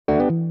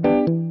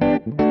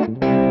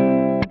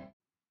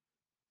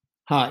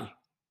Hi,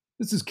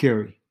 this is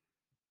Kerry.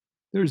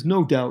 There is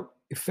no doubt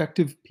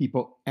effective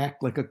people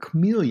act like a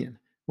chameleon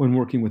when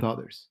working with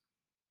others.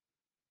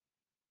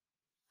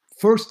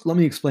 First, let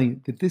me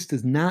explain that this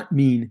does not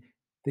mean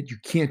that you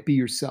can't be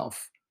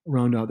yourself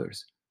around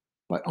others.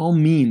 By all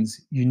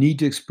means, you need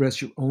to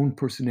express your own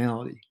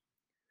personality.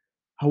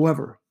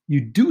 However,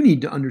 you do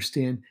need to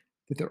understand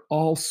that there are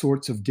all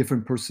sorts of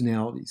different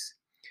personalities.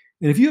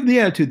 And if you have the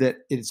attitude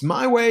that it's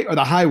my way or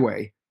the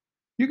highway,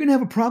 you're going to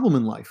have a problem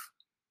in life.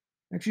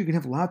 Actually, you can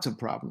have lots of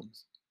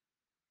problems.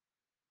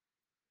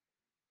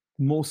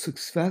 The most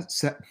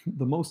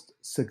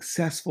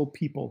successful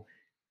people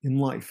in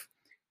life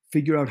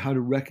figure out how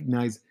to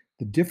recognize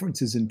the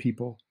differences in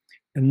people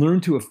and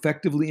learn to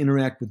effectively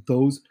interact with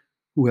those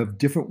who have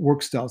different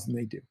work styles than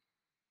they do.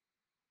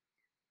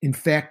 In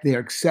fact, they are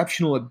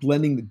exceptional at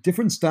blending the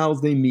different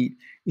styles they meet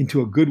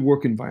into a good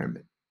work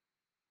environment.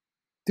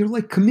 They're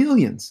like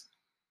chameleons.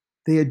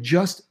 They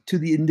adjust to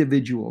the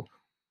individual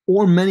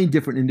or many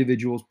different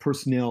individuals'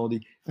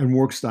 personality and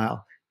work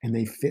style, and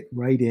they fit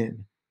right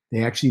in.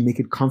 They actually make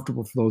it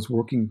comfortable for those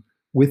working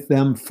with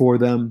them, for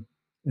them,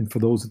 and for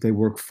those that they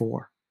work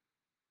for.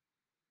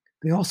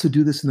 They also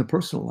do this in their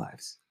personal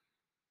lives.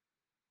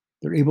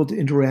 They're able to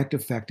interact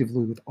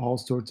effectively with all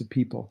sorts of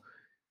people,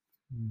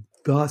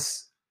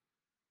 thus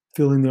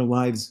filling their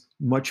lives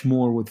much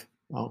more with,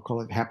 I'll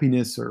call it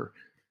happiness or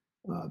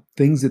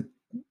things that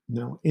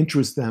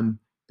interest them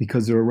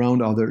because they're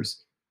around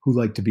others who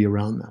like to be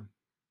around them.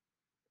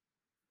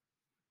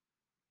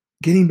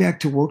 Getting back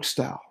to work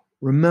style,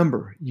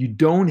 remember, you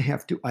don't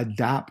have to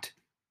adopt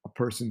a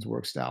person's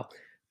work style,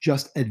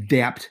 just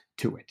adapt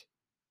to it.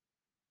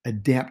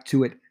 Adapt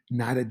to it,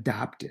 not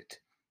adopt it.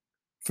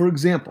 For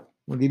example,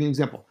 I'll give you an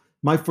example.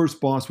 My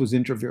first boss was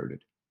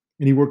introverted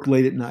and he worked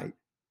late at night.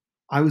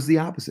 I was the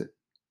opposite.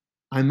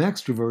 I'm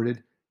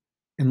extroverted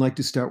and like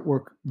to start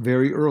work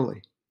very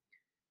early.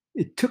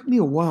 It took me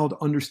a while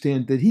to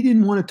understand that he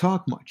didn't want to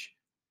talk much.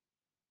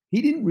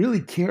 He didn't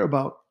really care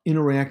about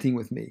interacting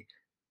with me.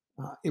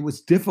 It was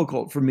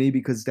difficult for me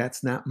because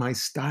that's not my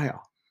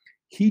style.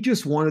 He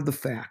just wanted the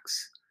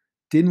facts,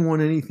 didn't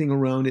want anything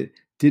around it,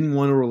 didn't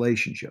want a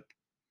relationship.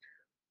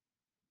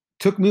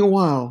 Took me a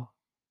while,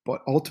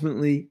 but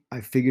ultimately I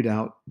figured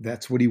out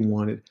that's what he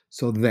wanted.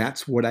 So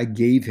that's what I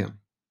gave him.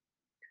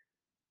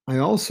 I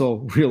also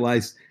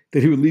realized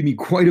that he would leave me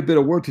quite a bit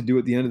of work to do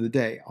at the end of the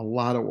day, a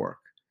lot of work.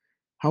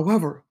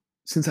 However,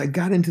 since I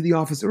got into the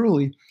office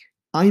early,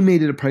 I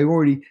made it a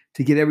priority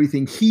to get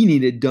everything he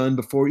needed done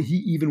before he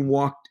even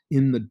walked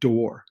in the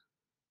door.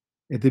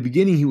 At the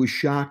beginning, he was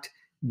shocked.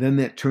 Then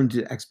that turned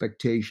to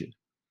expectation.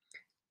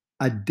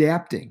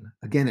 Adapting,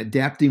 again,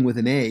 adapting with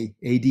an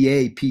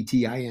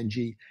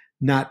Adapting,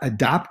 not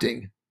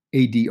adopting,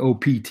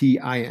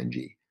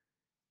 Adopting,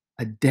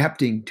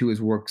 adapting to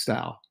his work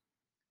style,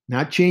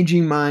 not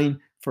changing mine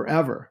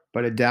forever,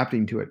 but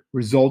adapting to it,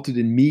 resulted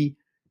in me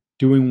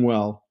doing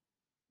well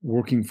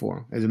working for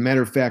him. As a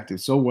matter of fact,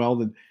 it's so well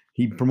that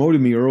he promoted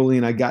me early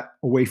and I got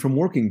away from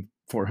working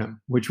for him,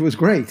 which was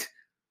great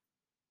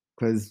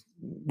because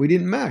we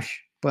didn't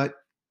mesh, but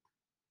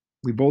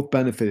we both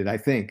benefited, I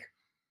think.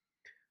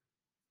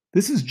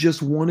 This is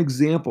just one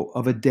example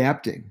of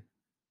adapting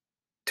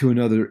to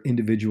another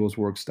individual's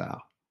work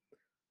style.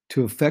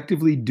 To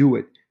effectively do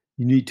it,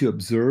 you need to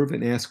observe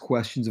and ask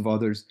questions of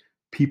others,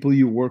 people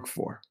you work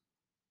for,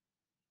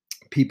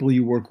 people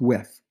you work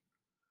with,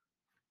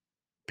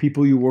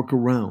 people you work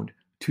around,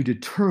 to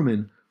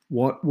determine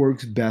what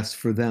works best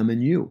for them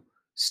and you.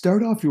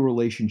 Start off your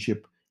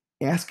relationship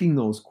asking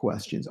those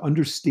questions,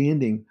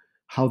 understanding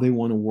how they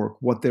want to work,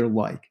 what they're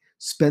like.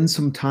 Spend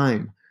some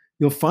time.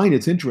 You'll find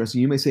it's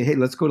interesting. You may say, "Hey,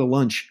 let's go to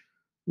lunch.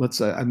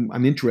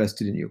 I'm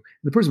interested in you."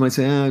 The person might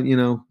say,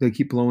 they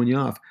keep blowing you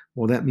off.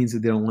 Well, that means that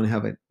they don't want to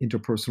have an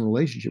interpersonal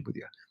relationship with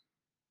you.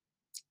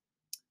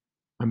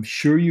 I'm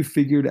sure you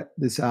figured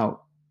this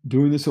out.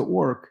 Doing this at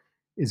work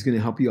is going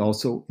to help you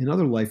also in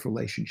other life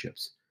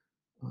relationships.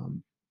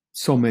 Um,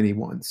 so many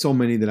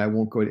that I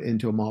won't go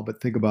into them all, but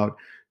think about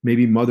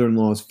maybe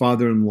mother-in-laws,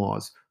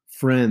 father-in-laws,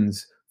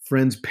 friends'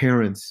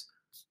 parents,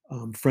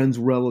 friends'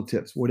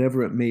 relatives,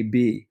 whatever it may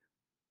be.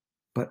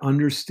 But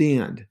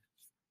understand,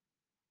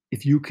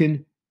 if you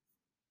can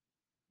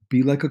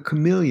be like a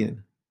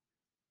chameleon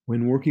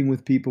when working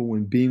with people,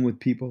 when being with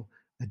people,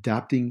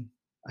 adapting,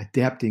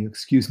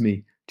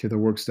 to their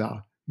work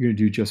style, you're going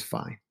to do just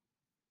fine.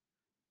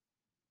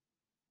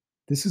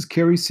 This is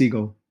Kerry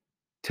Siegel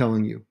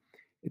telling you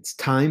it's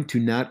time to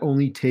not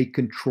only take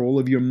control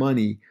of your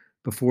money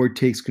before it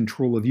takes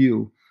control of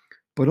you,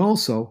 but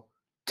also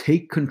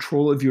take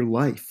control of your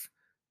life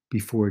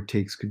before it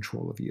takes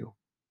control of you.